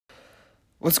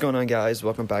What's going on, guys?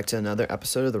 Welcome back to another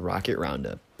episode of the Rocket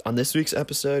Roundup. On this week's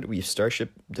episode, we have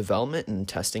Starship development and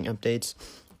testing updates,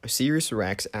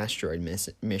 OSIRIS-REx asteroid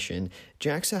mission,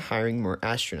 JAXA hiring more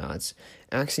astronauts,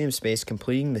 Axiom Space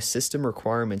completing the system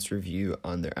requirements review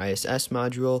on their ISS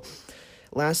module,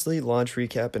 lastly, launch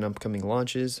recap and upcoming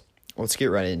launches. Let's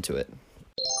get right into it.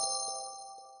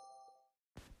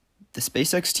 The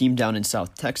SpaceX team down in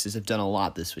South Texas have done a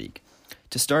lot this week.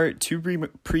 To start, two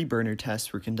pre-burner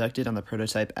tests were conducted on the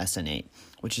prototype SN8,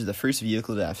 which is the first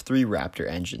vehicle to have 3 Raptor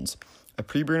engines. A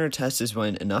pre-burner test is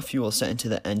when enough fuel is sent into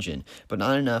the engine, but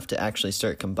not enough to actually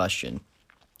start combustion.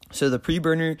 So the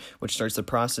pre-burner, which starts the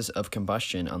process of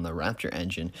combustion on the Raptor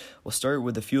engine, will start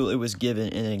with the fuel it was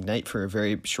given and ignite for a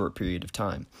very short period of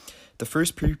time. The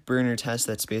first pre-burner test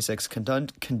that SpaceX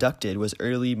conducted was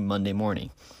early Monday morning.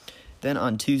 Then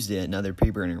on Tuesday, another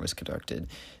pre-burner was conducted.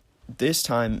 This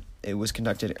time, it was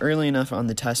conducted early enough on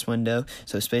the test window,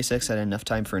 so SpaceX had enough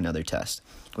time for another test,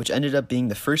 which ended up being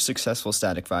the first successful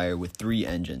static fire with 3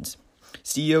 engines.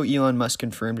 CEO Elon Musk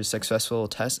confirmed a successful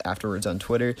test afterwards on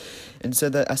Twitter and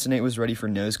said that SN8 was ready for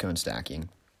nose cone stacking,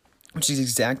 which is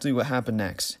exactly what happened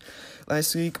next.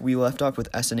 Last week, we left off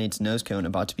with SN8's nose cone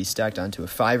about to be stacked onto a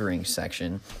 5-ring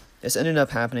section. This ended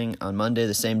up happening on Monday,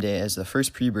 the same day as the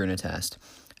first pre-burner test.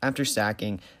 After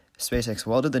stacking, SpaceX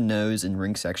welded the nose and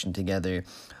ring section together.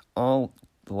 All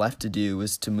left to do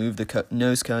was to move the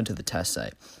nose cone to the test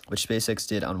site, which SpaceX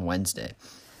did on Wednesday.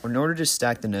 In order to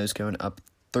stack the nose cone up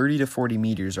 30 to 40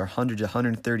 meters or 100 to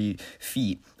 130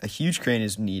 feet, a huge crane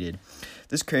is needed.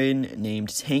 This crane, named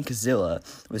Tankzilla,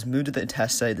 was moved to the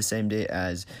test site the same day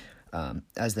as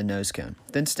the nose cone.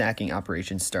 Then stacking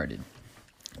operations started.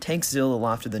 Tankzilla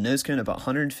lofted the nose cone about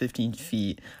 115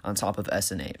 feet on top of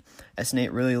SN8.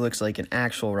 SN8 really looks like an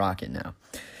actual rocket now.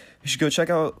 You should go check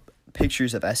out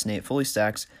pictures of SN8 fully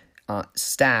stacked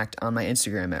on my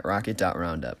Instagram at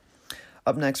rocket.roundup.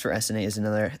 Up next for SN8 is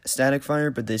another static fire,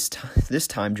 but this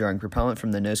time drawing propellant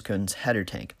from the nose cone's header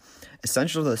tank.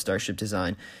 Essential to the Starship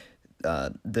design,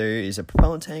 there is a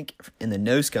propellant tank in the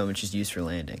nose cone which is used for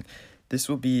landing. This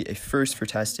will be a first for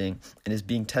testing and is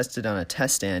being tested on a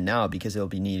test stand now because it will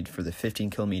be needed for the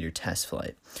 15-kilometer test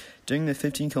flight. During the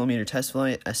 15-kilometer test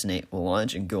flight, SN8 will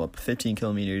launch and go up 15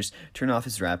 kilometers, turn off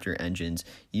its Raptor engines,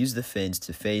 use the fins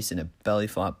to face in a belly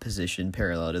flop position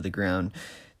parallel to the ground.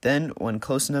 Then, when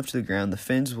close enough to the ground, the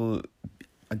fins will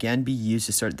again be used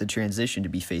to start the transition to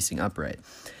be facing upright.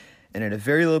 And at a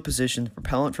very low position, the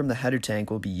propellant from the header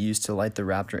tank will be used to light the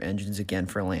Raptor engines again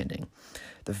for landing.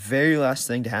 The very last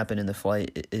thing to happen in the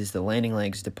flight is the landing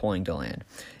legs deploying to land.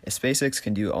 If SpaceX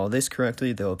can do all this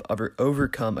correctly, they'll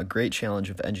overcome a great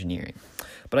challenge of engineering.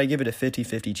 But I give it a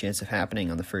 50-50 chance of happening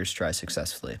on the first try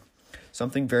successfully.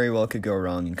 Something very well could go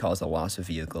wrong and cause a loss of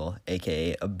vehicle,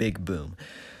 aka a big boom.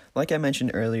 Like I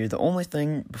mentioned earlier, the only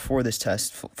thing before this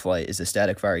test flight is a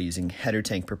static fire using header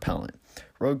tank propellant.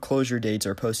 Road closure dates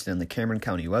are posted on the Cameron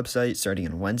County website starting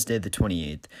on Wednesday the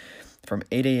 28th. From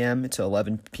 8 a.m. to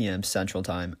 11 p.m. Central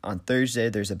Time. On Thursday,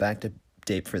 there's a back-to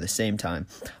date for the same time.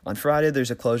 On Friday,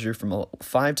 there's a closure from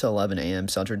 5 to 11 a.m.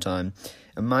 Central Time.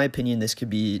 In my opinion, this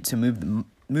could be to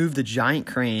move the giant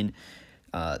crane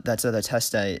that's at the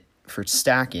test site for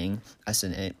stacking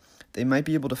SN8. They might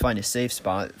be able to find a safe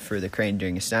spot for the crane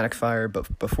during a static fire,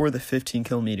 but before the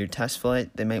 15-kilometer test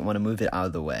flight, they might want to move it out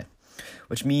of the way,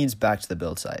 which means back to the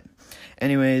build site.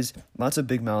 Anyways, lots of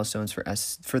big milestones for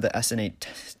the SN8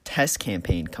 test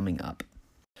campaign coming up.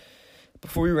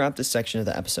 Before we wrap this section of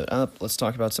the episode up, let's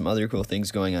talk about some other cool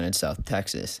things going on in South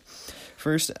Texas.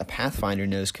 First, a Pathfinder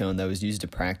nose cone that was used to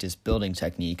practice building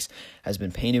techniques has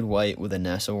been painted white with a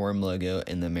NASA worm logo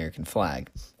and the American flag.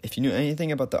 If you knew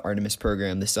anything about the Artemis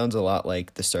program, this sounds a lot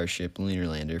like the Starship lunar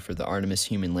lander for the Artemis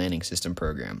Human Landing System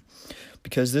program,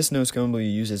 because this nose cone will be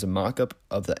used as a mock-up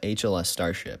of the HLS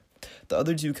Starship. The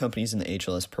other 2 companies in the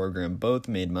HLS program both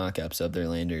made mock-ups of their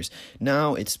landers.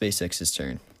 Now it's SpaceX's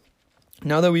turn.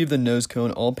 Now that we have the nose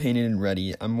cone all painted and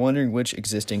ready, I'm wondering which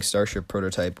existing Starship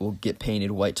prototype will get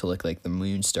painted white to look like the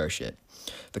Moon Starship.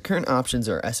 The current options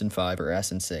are SN5 or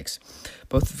SN6.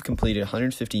 Both have completed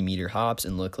 150-meter hops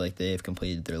and look like they have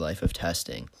completed their life of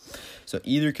testing. So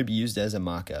either could be used as a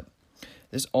mock-up.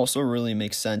 This also really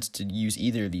makes sense to use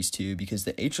either of these 2 because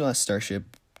the HLS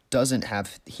Starship doesn't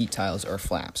have heat tiles or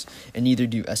flaps, and neither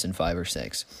do SN5 or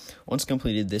 6. Once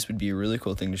completed, this would be a really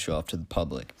cool thing to show off to the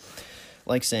public.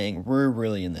 Like saying, we're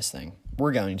really in this thing.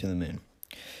 We're going to the moon.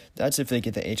 That's if they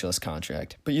get the HLS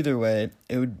contract. But either way,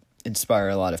 it would inspire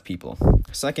a lot of people.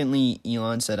 Secondly,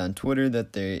 Elon said on Twitter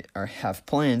that they have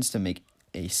plans to make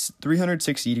a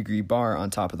 360-degree bar on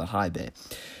top of the high bay.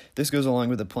 This goes along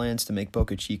with the plans to make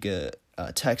Boca Chica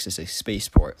Texas a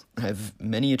spaceport. I have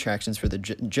many attractions for the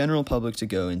general public to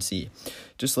go and see,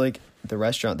 just like the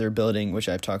restaurant they're building, which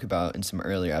I've talked about in some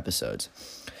earlier episodes.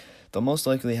 They'll most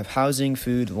likely have housing,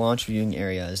 food, launch viewing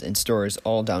areas, and stores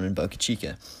all down in Boca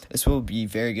Chica. This will be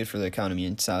very good for the economy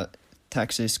in South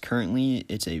Texas. Currently,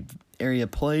 it's a area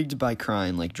plagued by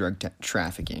crime like drug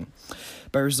trafficking.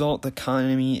 By result, the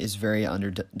economy is very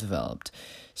underdeveloped.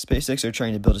 SpaceX are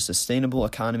trying to build a sustainable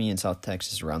economy in South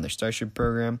Texas around their Starship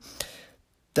program.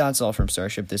 That's all from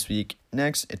Starship this week.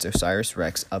 Next, it's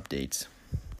OSIRIS-REx updates.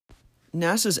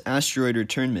 NASA's asteroid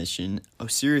return mission,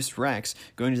 OSIRIS-REx,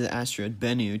 going to the asteroid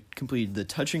Bennu, completed the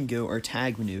touch-and-go or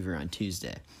tag maneuver on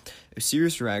Tuesday.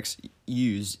 OSIRIS-REx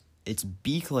used its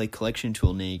beak-like collection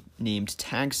tool named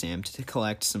Axiom to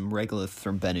collect some regolith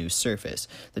from Bennu's surface.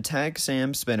 The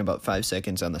Axiom spent about 5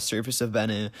 seconds on the surface of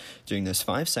Bennu. During those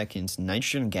 5 seconds,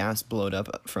 nitrogen gas blowed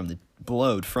from the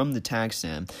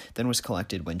Axiom, then was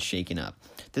collected when shaken up.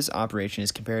 This operation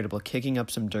is comparable to kicking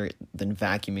up some dirt, then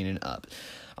vacuuming it up.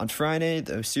 On Friday,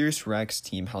 the OSIRIS-REx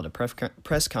team held a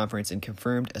press conference and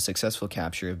confirmed a successful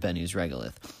capture of Bennu's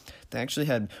regolith. They actually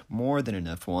had more than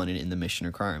enough wanted in the mission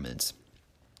requirements.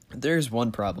 There's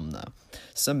one problem, though.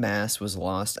 Some mass was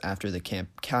lost after the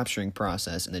capturing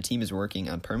process, and the team is working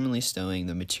on permanently stowing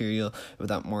the material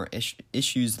without more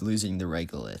issues losing the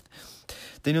regolith.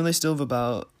 They know they still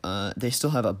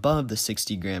have above the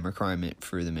 60-gram requirement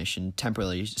for the mission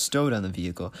temporarily stowed on the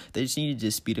vehicle. They just needed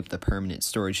to speed up the permanent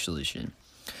storage solution.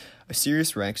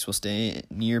 OSIRIS-REx will stay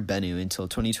near Bennu until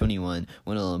 2021,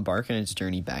 when it will embark on its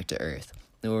journey back to Earth.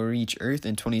 It will reach Earth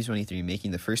in 2023,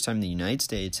 making the first time the United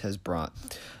States has brought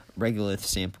regolith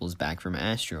samples back from an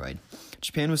asteroid.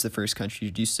 Japan was the first country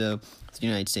to do so. The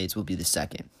United States will be the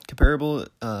second.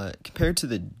 Compared to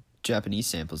the Japanese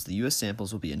samples, the U.S.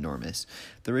 samples will be enormous.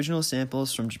 The original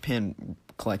samples from Japan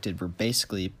collected were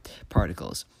basically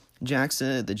particles.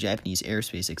 JAXA, the Japanese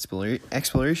Aerospace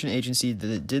Exploration Agency,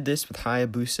 did this with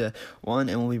Hayabusa 1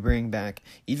 and will be bringing back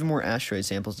even more asteroid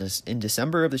samples in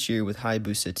December of this year with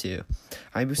Hayabusa 2.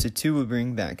 Hayabusa 2 will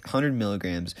bring back 100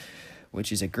 milligrams,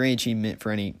 which is a great achievement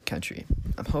for any country.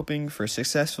 I'm hoping for a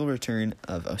successful return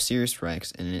of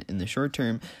OSIRIS-REx and in the short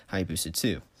term, Hayabusa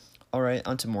 2. Alright,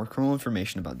 on to more cool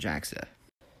information about JAXA.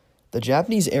 The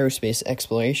Japanese Aerospace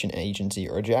Exploration Agency,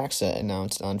 or JAXA,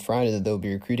 announced on Friday that they'll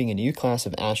be recruiting a new class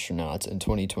of astronauts in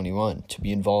 2021 to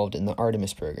be involved in the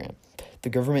Artemis program. The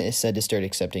government is said to start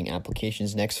accepting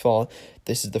applications next fall.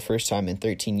 This is the first time in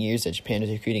 13 years that Japan is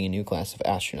recruiting a new class of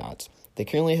astronauts. They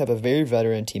currently have a very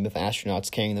veteran team of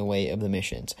astronauts carrying the weight of the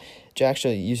missions.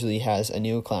 JAXA usually has a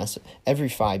new class every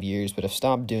 5 years, but have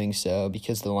stopped doing so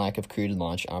because of the lack of crewed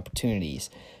launch opportunities.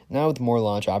 Now, with more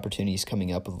launch opportunities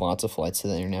coming up with lots of flights to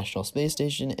the International Space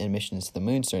Station and missions to the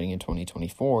Moon starting in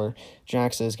 2024,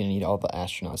 JAXA is going to need all the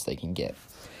astronauts they can get.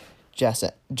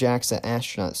 JAXA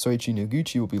astronaut Soichi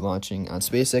Noguchi will be launching on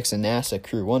SpaceX and NASA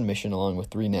Crew 1 mission along with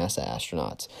 3 NASA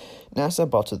astronauts. NASA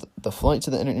bought the flight to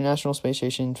the International Space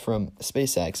Station from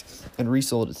SpaceX and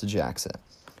resold it to JAXA.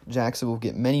 JAXA will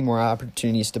get many more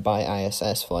opportunities to buy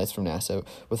ISS flights from NASA,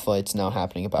 with flights now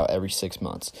happening about every 6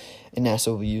 months, and NASA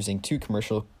will be using 2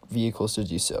 commercial vehicles to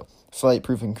do so,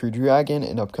 flight-proven Crew Dragon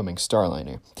and upcoming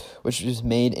Starliner, which is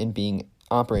made and being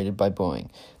operated by Boeing.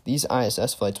 These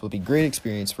ISS flights will be great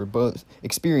experiences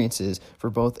for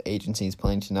both agencies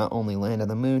planning to not only land on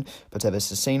the Moon, but to have a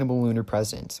sustainable lunar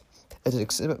presence. It is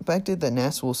expected that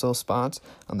NASA will sell spots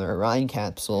on the Orion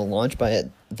capsule launched by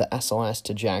the SLS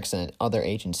to JAXA and other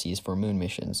agencies for moon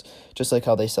missions, just like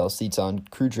how they sell seats on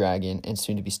Crew Dragon and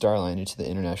soon-to-be Starliner to the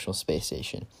International Space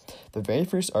Station. The very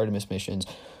first Artemis missions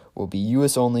will be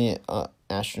U.S.-only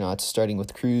astronauts, starting with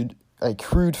a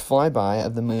crewed flyby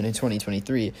of the Moon in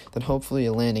 2023, then hopefully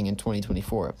a landing in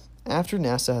 2024. After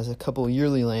NASA has a couple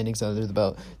yearly landings under the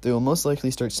belt, they will most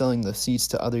likely start selling the seats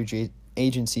to other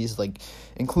agencies,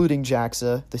 including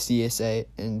JAXA, the CSA,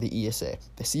 and the ESA.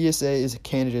 The CSA is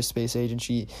Canada's space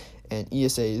agency, and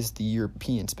ESA is the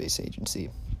European Space Agency.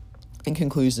 In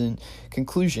conclusion,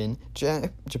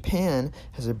 Japan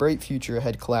has a bright future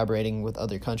ahead collaborating with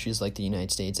other countries like the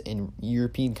United States and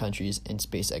European countries in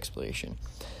space exploration.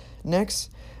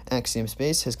 Next, Axiom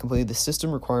Space has completed the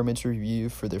system requirements review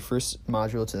for their first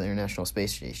module to the International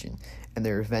Space Station and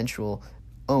their eventual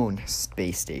own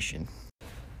space station.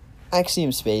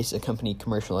 Axiom Space, a company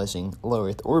commercializing low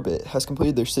Earth orbit, has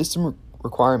completed their system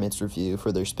requirements review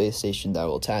for their space station that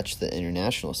will attach to the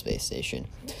International Space Station.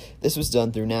 This was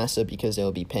done through NASA because they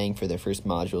will be paying for their first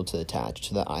module to attach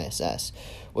to the ISS,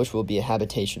 which will be a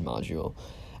habitation module.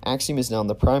 Axiom is now in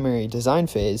the primary design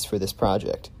phase for this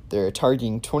project. They're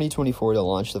targeting 2024 to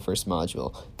launch the first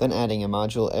module, then adding a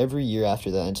module every year after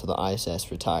that until the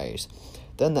ISS retires.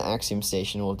 Then the Axiom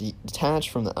station will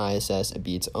detach from the ISS and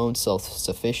be its own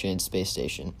self-sufficient space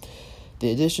station.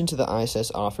 The addition to the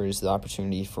ISS offers the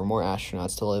opportunity for more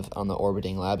astronauts to live on the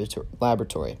orbiting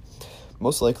laboratory,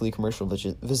 most likely commercial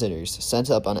visitors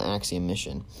sent up on an Axiom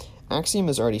mission. Axiom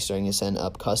is already starting to send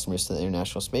up customers to the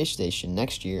International Space Station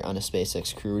next year on a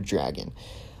SpaceX Crew Dragon.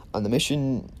 On the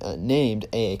mission named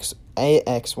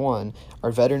AX-1,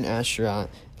 our veteran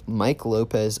astronaut Mike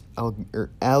Lopez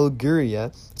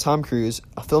Alguria, Tom Cruise,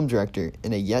 a film director,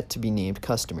 and a yet-to-be-named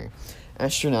customer.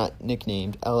 Astronaut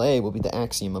nicknamed LA will be the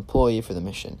Axiom employee for the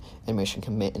mission and mission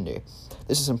commander.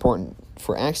 This is important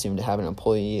for Axiom to have an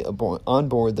employee on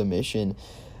board the mission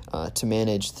to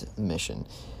manage the mission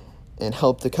and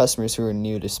help the customers who are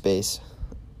new to space.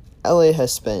 LA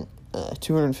has spent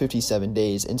 257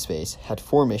 days in space, had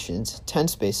 4 missions, 10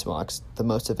 spacewalks, the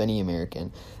most of any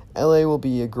American. LA will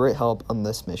be a great help on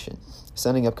this mission.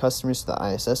 Sending up customers to the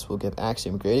ISS will give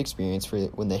Axiom great experience for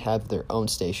when they have their own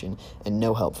station and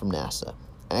no help from NASA.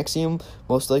 Axiom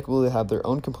most likely will have their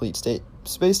own complete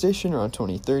space station around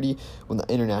 2030 when the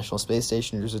International Space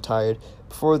Station is retired.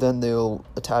 Before then, they will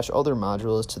attach all their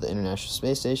modules to the International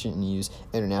Space Station and use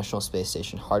International Space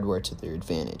Station hardware to their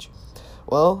advantage.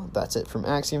 Well, that's it from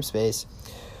Axiom Space.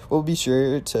 We'll be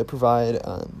sure to provide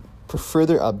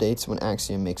further updates when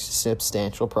Axiom makes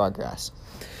substantial progress.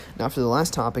 Now for the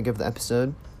last topic of the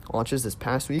episode, launches this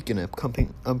past week and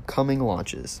upcoming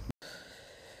launches.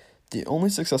 The only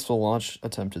successful launch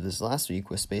attempted this last week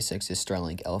was SpaceX's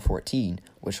Starlink L-14,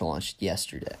 which launched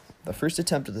yesterday. The first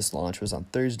attempt of this launch was on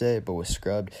Thursday, but was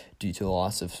scrubbed due to a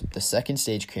loss of the second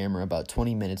stage camera about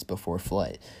 20 minutes before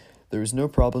flight. There was no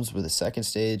problems with the second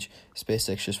stage.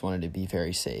 SpaceX just wanted to be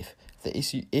very safe. The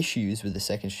issues with the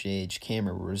second stage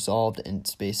camera were resolved, and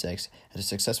SpaceX had a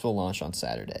successful launch on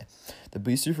Saturday. The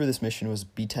booster for this mission was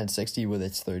B-1060 with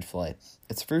its third flight.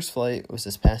 Its first flight was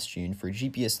this past June for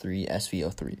GPS-3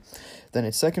 SV03. Then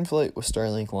its second flight was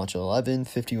Starlink Launch 11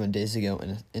 51 days ago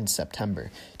in September,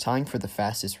 tying for the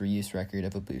fastest reuse record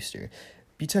of a booster.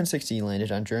 B-1060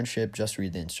 landed on drone ship, just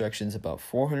read the instructions, about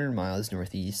 400 miles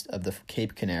northeast of the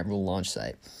Cape Canaveral launch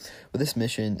site. With this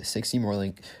mission, 60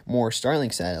 more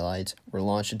Starlink satellites were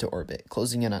launched into orbit,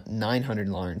 closing in on 900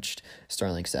 launched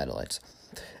Starlink satellites.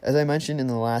 As I mentioned in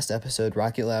the last episode,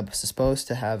 Rocket Lab was supposed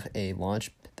to have a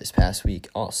launch this past week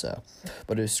also,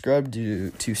 but it was scrubbed due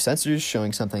to sensors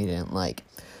showing something they didn't like.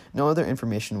 No other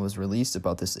information was released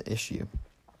about this issue,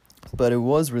 but it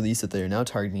was released that they are now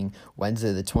targeting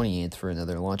Wednesday the 28th for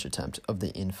another launch attempt of the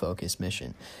In Focus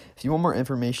mission. If you want more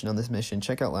information on this mission,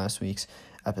 check out last week's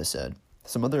episode.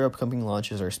 Some other upcoming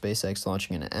launches are SpaceX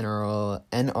launching an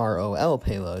NROL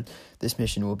payload. This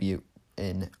mission will be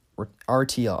in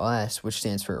RTLS, which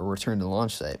stands for Return to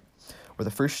Launch Site, where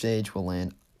the first stage will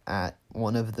land at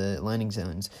one of the landing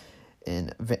zones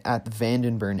at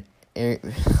Vandenberg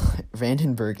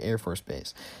Air Force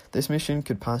Base. This mission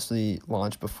could possibly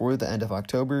launch before the end of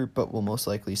October, but will most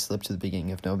likely slip to the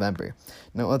beginning of November.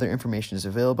 No other information is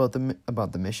available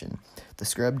about the mission. The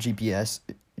scrub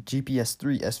GPS-3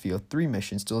 SV03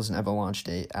 mission still doesn't have a launch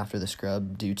date after the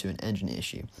scrub due to an engine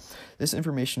issue. This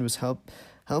information was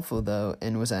helpful though,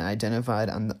 and was identified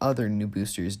on the other new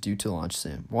boosters due to launch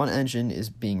soon. One engine is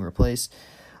being replaced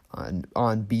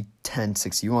on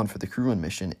B-1061 for the Crew 1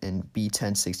 mission and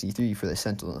B-1063 for the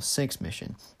Sentinel-6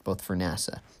 mission, both for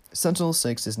NASA.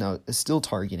 Sentinel-6 is still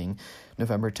targeting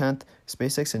November 10th.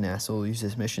 SpaceX and NASA will use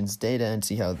this mission's data and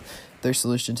see how their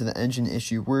solution to the engine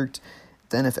issue worked.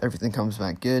 Then if everything comes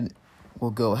back good,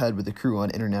 we'll go ahead with the Crew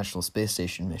 1 International Space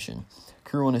Station mission.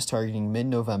 Crew 1 is targeting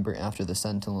mid-November after the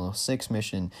Sentinel-6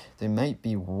 mission. There might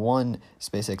be one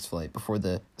SpaceX flight before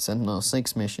the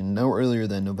Sentinel-6 mission, no earlier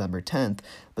than November 10th,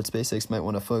 but SpaceX might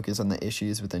want to focus on the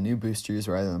issues with the new boosters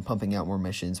rather than pumping out more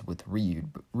missions with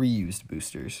reused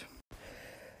boosters.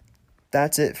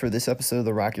 That's it for this episode of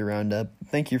the Rocket Roundup.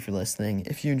 Thank you for listening.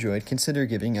 If you enjoyed, consider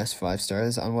giving us 5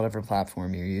 stars on whatever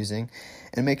platform you're using,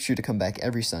 and make sure to come back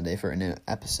every Sunday for a new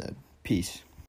episode. Peace.